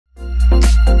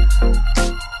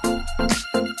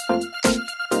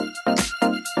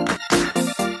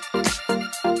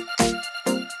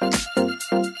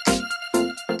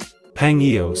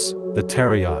Pangeos the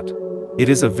Terayacht. It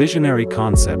is a visionary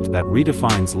concept that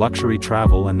redefines luxury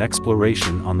travel and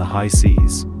exploration on the high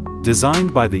seas.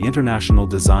 Designed by the international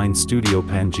design studio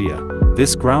Pangeos,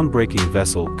 this groundbreaking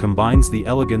vessel combines the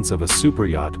elegance of a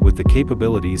superyacht with the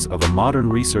capabilities of a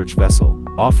modern research vessel,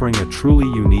 offering a truly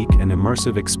unique and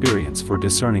immersive experience for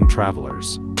discerning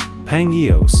travelers.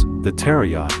 Pangeos the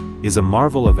Terayacht is a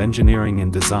marvel of engineering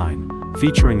and design,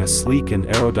 featuring a sleek and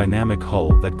aerodynamic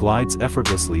hull that glides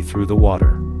effortlessly through the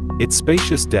water. Its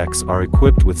spacious decks are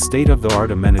equipped with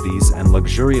state-of-the-art amenities and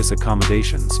luxurious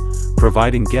accommodations,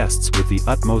 providing guests with the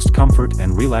utmost comfort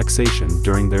and relaxation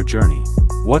during their journey.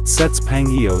 What sets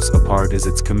Pangeos apart is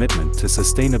its commitment to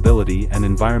sustainability and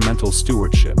environmental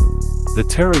stewardship. The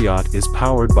Terayacht is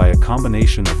powered by a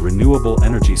combination of renewable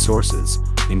energy sources,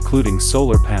 including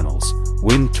solar panels,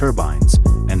 wind turbines,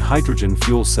 and hydrogen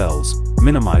fuel cells,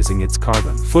 minimizing its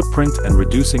carbon footprint and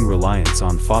reducing reliance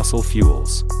on fossil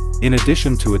fuels. In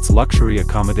addition to its luxury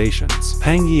accommodations,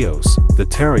 Pangeos the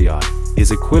Terayacht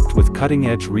is equipped with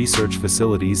cutting-edge research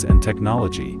facilities and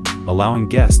technology, allowing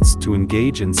guests to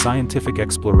engage in scientific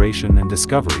exploration and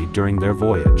discovery during their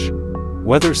voyage.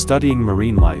 Whether studying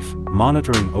marine life,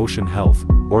 monitoring ocean health,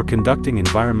 or conducting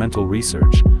environmental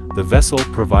research, the vessel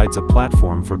provides a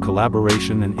platform for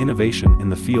collaboration and innovation in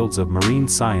the fields of marine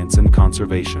science and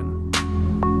conservation.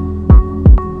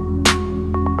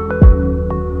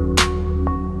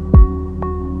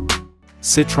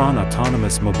 Citroën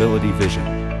Autonomous Mobility Vision.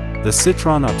 The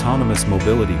Citroën Autonomous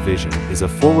Mobility Vision is a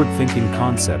forward-thinking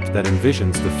concept that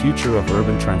envisions the future of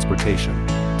urban transportation.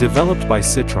 Developed by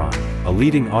Citroën, a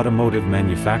leading automotive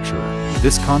manufacturer,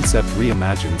 this concept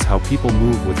reimagines how people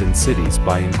move within cities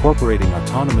by incorporating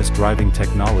autonomous driving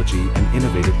technology and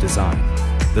innovative design.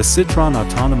 The Citroën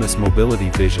Autonomous Mobility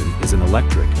Vision is an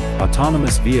electric,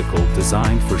 autonomous vehicle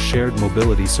designed for shared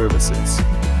mobility services.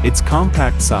 Its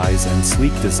compact size and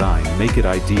sleek design make it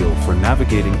ideal for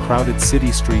navigating crowded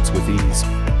city streets with ease,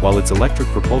 while its electric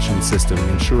propulsion system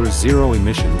ensures zero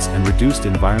emissions and reduced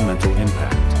environmental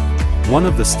impact. One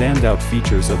of the standout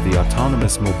features of the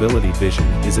Autonomous Mobility Vision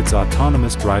is its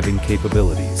autonomous driving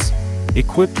capabilities.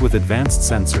 Equipped with advanced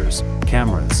sensors,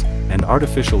 cameras, and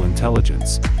artificial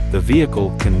intelligence, the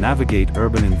vehicle can navigate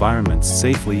urban environments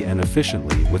safely and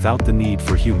efficiently without the need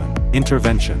for human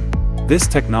intervention. This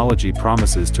technology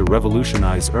promises to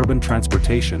revolutionize urban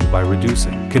transportation by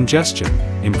reducing congestion,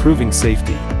 improving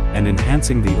safety, and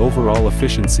enhancing the overall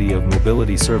efficiency of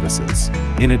mobility services.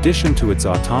 In addition to its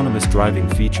autonomous driving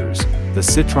features, the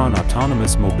Citroën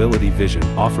Autonomous Mobility Vision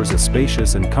offers a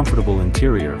spacious and comfortable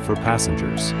interior for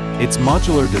passengers. Its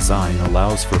modular design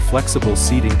allows for flexible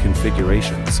seating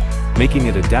configurations, making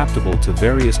it adaptable to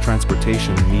various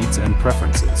transportation needs and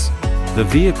preferences. The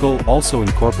vehicle also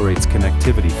incorporates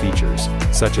connectivity features,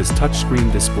 such as touchscreen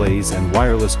displays and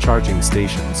wireless charging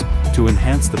stations, to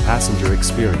enhance the passenger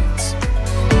experience.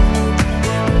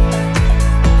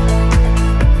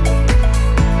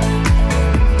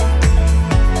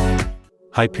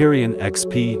 Hyperion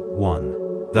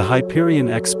XP1. The Hyperion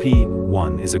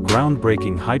XP1 is a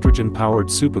groundbreaking hydrogen-powered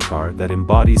supercar that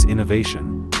embodies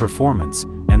innovation, performance,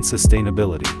 and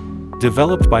sustainability.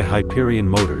 Developed by Hyperion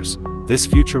Motors, this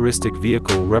futuristic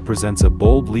vehicle represents a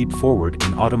bold leap forward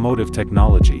in automotive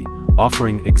technology,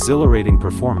 offering exhilarating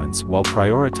performance while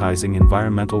prioritizing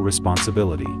environmental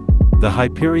responsibility. The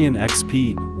Hyperion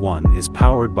XP1 is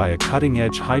powered by a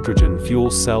cutting-edge hydrogen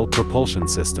fuel cell propulsion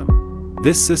system.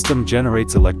 This system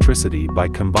generates electricity by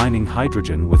combining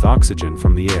hydrogen with oxygen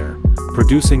from the air,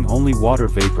 producing only water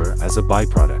vapor as a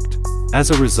byproduct. As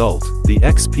a result, the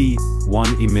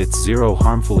XP1 emits zero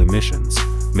harmful emissions,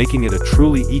 making it a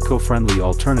truly eco-friendly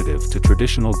alternative to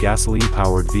traditional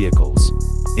gasoline-powered vehicles.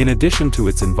 In addition to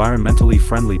its environmentally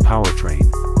friendly powertrain,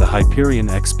 the Hyperion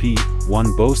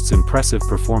XP1 boasts impressive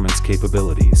performance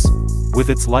capabilities. With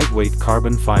its lightweight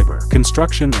carbon fiber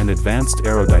construction and advanced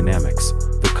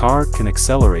aerodynamics, the car can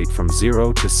accelerate from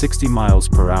 0 to 60 miles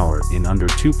per hour in under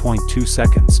 2.2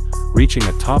 seconds, reaching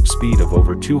a top speed of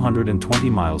over 220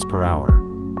 miles per hour.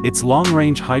 Its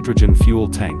long-range hydrogen fuel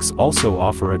tanks also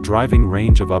offer a driving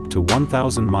range of up to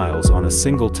 1,000 miles on a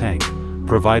single tank,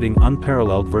 providing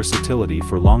unparalleled versatility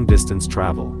for long-distance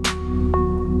travel.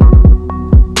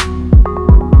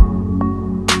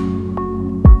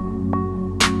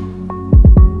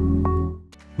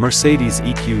 Mercedes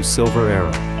EQ Silver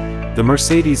Aero. The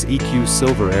Mercedes EQ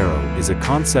Silver Aero is a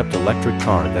concept electric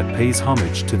car that pays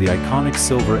homage to the iconic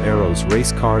Silver Aeros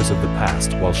race cars of the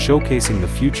past while showcasing the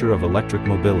future of electric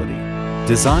mobility.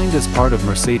 Designed as part of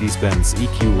Mercedes-Benz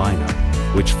EQ lineup,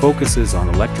 which focuses on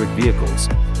electric vehicles.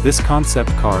 This concept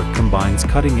car combines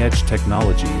cutting-edge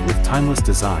technology with timeless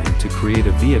design to create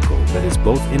a vehicle that is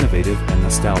both innovative and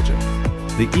nostalgic.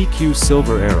 The EQ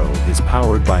Silver Aero is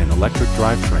powered by an electric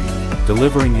drivetrain,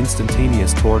 delivering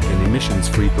instantaneous torque and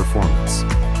emissions-free performance.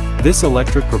 This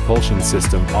electric propulsion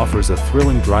system offers a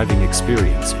thrilling driving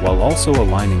experience while also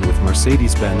aligning with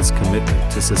Mercedes-Benz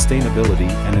commitment to sustainability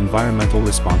and environmental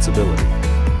responsibility.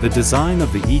 The design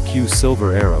of the EQ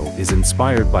Silver Aero is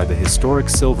inspired by the historic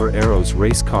Silver Aeros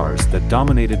race cars that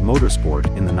dominated motorsport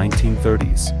in the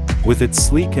 1930s. With its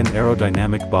sleek and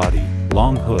aerodynamic body,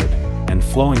 long hood, and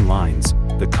flowing lines,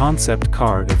 the concept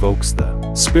car evokes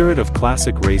the spirit of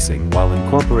classic racing while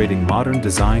incorporating modern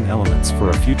design elements for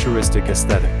a futuristic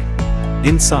aesthetic.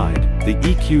 Inside, the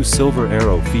EQ Silver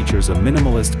Aero features a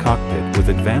minimalist cockpit with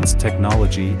advanced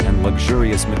technology and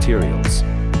luxurious materials.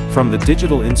 From the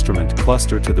digital instrument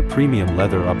cluster to the premium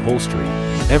leather upholstery,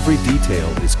 every detail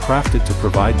is crafted to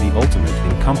provide the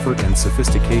ultimate in comfort and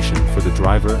sophistication for the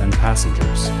driver and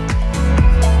passengers.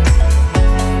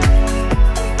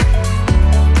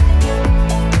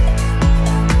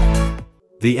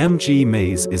 The MG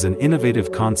Maze is an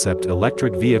innovative concept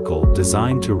electric vehicle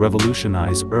designed to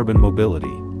revolutionize urban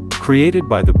mobility. Created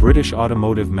by the British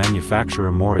automotive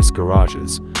manufacturer Morris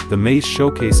Garages, the Maze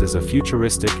showcases a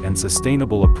futuristic and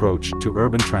sustainable approach to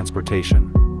urban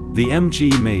transportation. The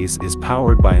MG Maze is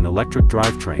powered by an electric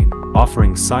drivetrain,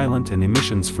 offering silent and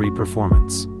emissions-free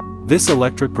performance. This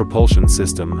electric propulsion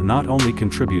system not only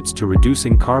contributes to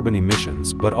reducing carbon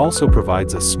emissions but also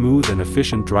provides a smooth and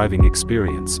efficient driving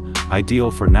experience,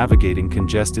 ideal for navigating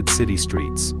congested city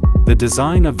streets. The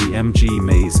design of the MG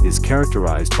Maze is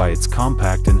characterized by its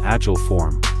compact and agile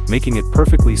form, making it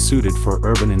perfectly suited for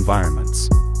urban environments.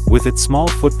 With its small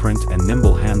footprint and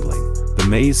nimble handling, the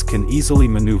Maze can easily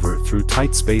maneuver through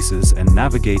tight spaces and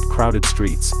navigate crowded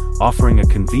streets, offering a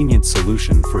convenient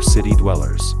solution for city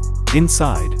dwellers.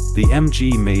 Inside, the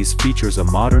MG Maze features a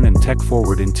modern and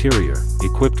tech-forward interior,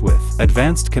 equipped with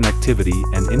advanced connectivity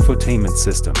and infotainment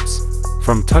systems.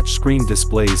 From touchscreen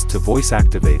displays to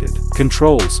voice-activated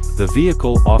controls, the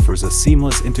vehicle offers a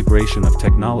seamless integration of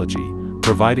technology,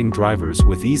 providing drivers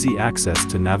with easy access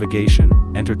to navigation,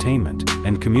 entertainment,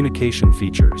 and communication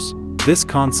features. This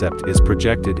concept is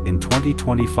projected in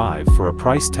 2025 for a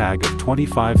price tag of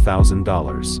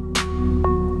 $25,000.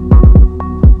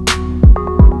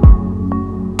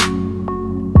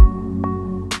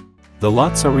 The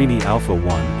Lazzarini Alpha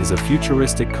One is a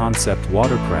futuristic concept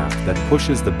watercraft that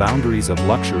pushes the boundaries of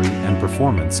luxury and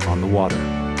performance on the water.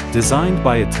 Designed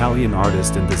by Italian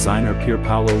artist and designer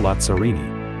Pierpaolo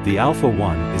Lazzarini, the Alpha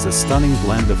One is a stunning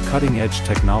blend of cutting-edge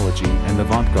technology and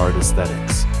avant-garde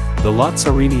aesthetics. The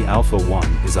Lazzarini Alpha One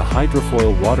is a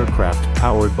hydrofoil watercraft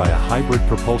powered by a hybrid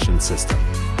propulsion system.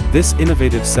 This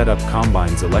innovative setup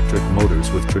combines electric motors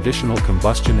with traditional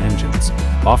combustion engines,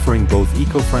 offering both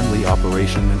eco-friendly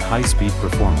operation and high-speed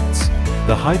performance.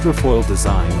 The hydrofoil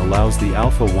design allows the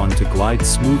Alpha One to glide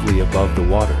smoothly above the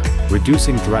water,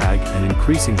 reducing drag and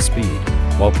increasing speed,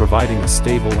 while providing a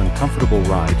stable and comfortable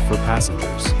ride for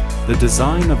passengers. The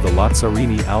design of the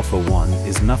Lazzarini Alpha One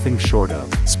is nothing short of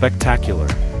spectacular.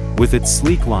 With its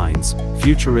sleek lines,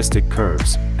 futuristic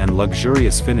curves, and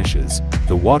luxurious finishes,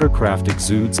 the watercraft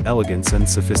exudes elegance and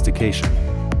sophistication.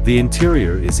 The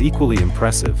interior is equally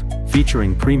impressive,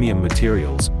 featuring premium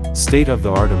materials,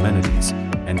 state-of-the-art amenities,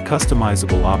 and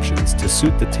customizable options to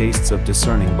suit the tastes of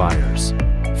discerning buyers.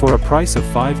 For a price of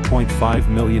 $5.5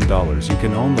 million, you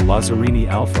can own the Lazzarini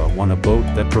Alpha One, a boat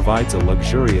that provides a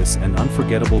luxurious and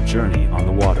unforgettable journey on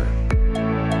the water.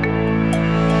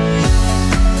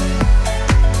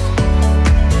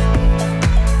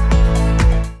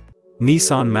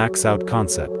 Nissan Max-Out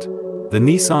concept. The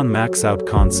Nissan Max-Out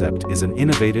concept is an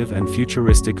innovative and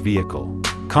futuristic vehicle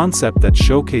concept that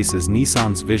showcases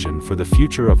Nissan's vision for the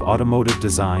future of automotive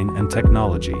design and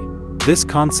technology. This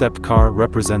concept car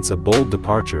represents a bold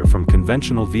departure from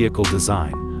conventional vehicle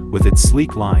design, with its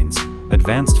sleek lines,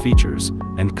 advanced features,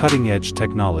 and cutting-edge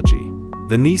technology.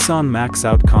 The Nissan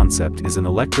Max-Out concept is an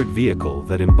electric vehicle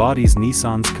that embodies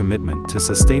Nissan's commitment to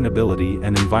sustainability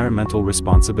and environmental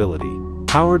responsibility.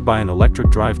 Powered by an electric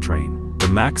drivetrain, the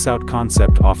Max-Out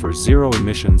concept offers zero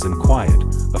emissions and quiet,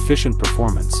 efficient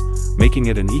performance, making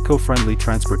it an eco-friendly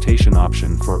transportation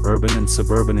option for urban and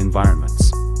suburban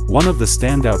environments. One of the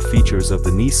standout features of the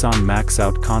Nissan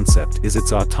Max-Out concept is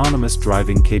its autonomous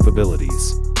driving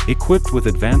capabilities. Equipped with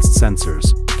advanced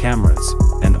sensors, cameras,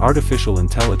 and artificial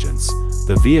intelligence,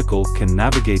 the vehicle can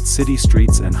navigate city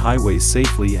streets and highways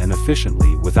safely and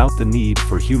efficiently without the need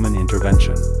for human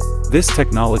intervention. This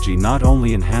technology not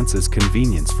only enhances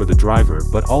convenience for the driver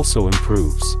but also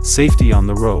improves safety on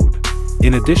the road.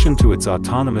 In addition to its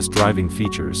autonomous driving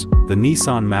features, the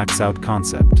Nissan Max-Out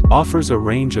concept offers a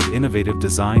range of innovative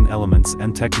design elements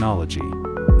and technology.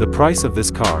 The price of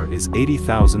this car is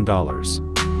 $80,000.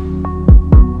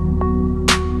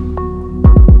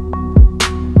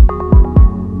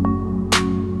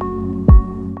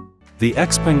 The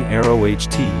Xpeng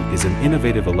AeroHT is an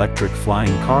innovative electric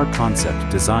flying car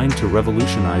concept designed to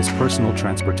revolutionize personal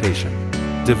transportation.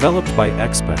 Developed by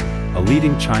Xpeng, a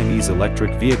leading Chinese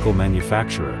electric vehicle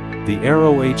manufacturer, the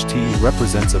AeroHT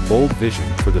represents a bold vision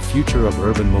for the future of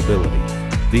urban mobility.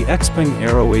 The Xpeng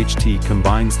AeroHT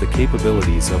combines the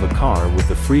capabilities of a car with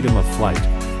the freedom of flight,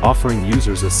 offering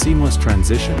users a seamless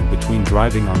transition between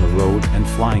driving on the road and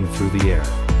flying through the air.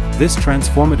 This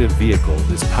transformative vehicle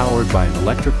is powered by an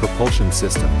electric propulsion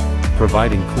system,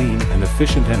 providing clean and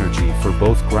efficient energy for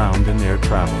both ground and air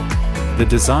travel. The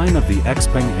design of the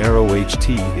Xpeng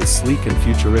AeroHT is sleek and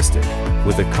futuristic,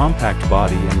 with a compact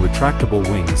body and retractable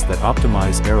wings that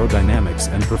optimize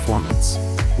aerodynamics and performance.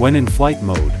 When in flight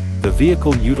mode, the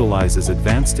vehicle utilizes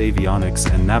advanced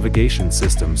avionics and navigation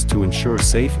systems to ensure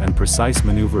safe and precise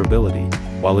maneuverability,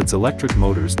 while its electric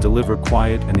motors deliver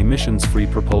quiet and emissions-free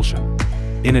propulsion.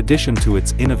 In addition to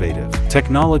its innovative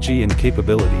technology and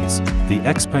capabilities, the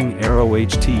Xpeng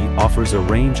AeroHT offers a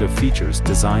range of features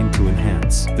designed to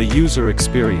enhance the user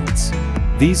experience.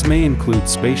 These may include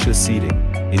spacious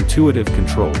seating, intuitive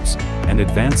controls, and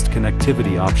advanced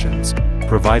connectivity options,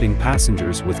 providing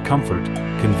passengers with comfort,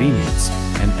 convenience,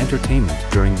 and entertainment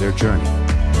during their journey.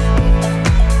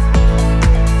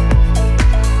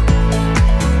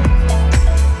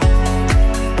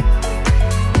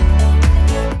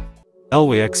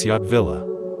 YACHT Villa.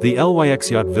 The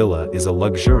YACHT Villa is a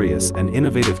luxurious and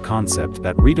innovative concept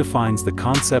that redefines the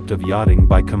concept of yachting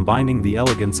by combining the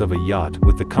elegance of a yacht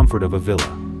with the comfort of a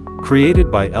villa.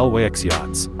 Created by YACHT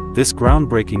Yachts, this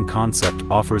groundbreaking concept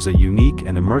offers a unique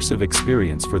and immersive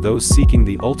experience for those seeking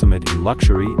the ultimate in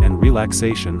luxury and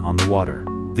relaxation on the water.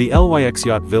 The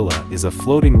YACHT Villa is a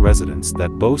floating residence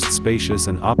that boasts spacious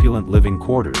and opulent living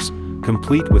quarters,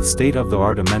 complete with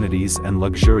state-of-the-art amenities and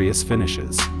luxurious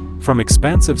finishes. From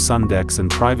expansive sun decks and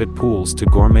private pools to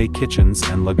gourmet kitchens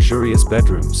and luxurious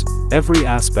bedrooms, every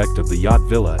aspect of the yacht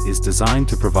villa is designed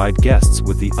to provide guests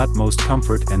with the utmost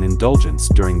comfort and indulgence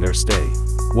during their stay.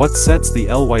 What sets the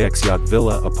YACHT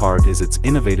Villa apart is its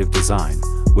innovative design,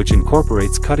 which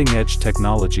incorporates cutting-edge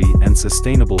technology and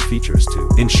sustainable features to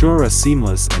ensure a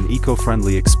seamless and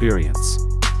eco-friendly experience.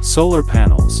 Solar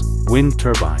panels, wind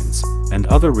turbines, and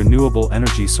other renewable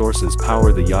energy sources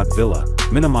power the yacht villa,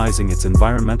 minimizing its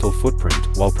environmental footprint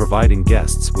while providing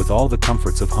guests with all the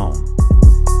comforts of home.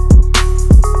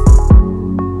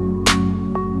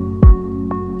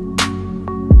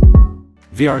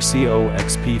 VRCO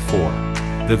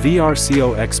XP4. The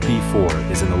VRCO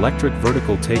XP4 is an electric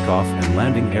vertical takeoff and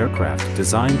landing aircraft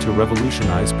designed to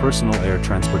revolutionize personal air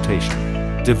transportation.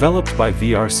 Developed by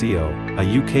VRCO,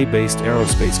 a UK-based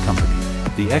aerospace company,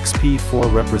 the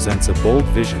XP4 represents a bold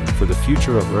vision for the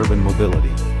future of urban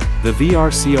mobility. The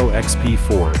VRCO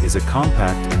XP4 is a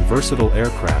compact and versatile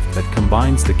aircraft that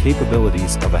combines the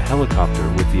capabilities of a helicopter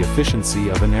with the efficiency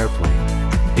of an airplane.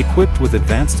 Equipped with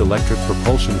advanced electric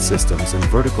propulsion systems and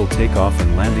vertical takeoff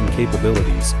and landing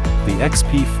capabilities, the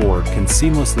XP4 can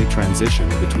seamlessly transition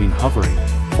between hovering,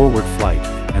 forward flight,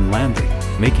 and landing,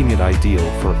 making it ideal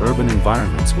for urban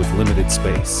environments with limited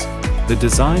space. The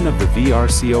design of the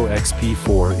VRCO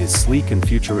XP4 is sleek and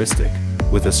futuristic,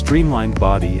 with a streamlined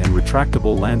body and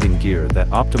retractable landing gear that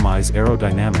optimize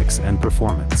aerodynamics and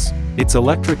performance. Its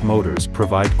electric motors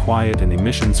provide quiet and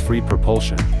emissions-free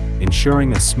propulsion,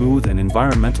 ensuring a smooth and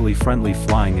environmentally friendly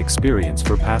flying experience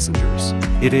for passengers.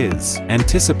 It is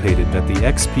anticipated that the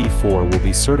XP4 will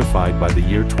be certified by the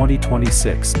year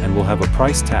 2026 and will have a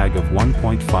price tag of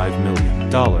 $1.5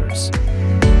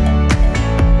 million.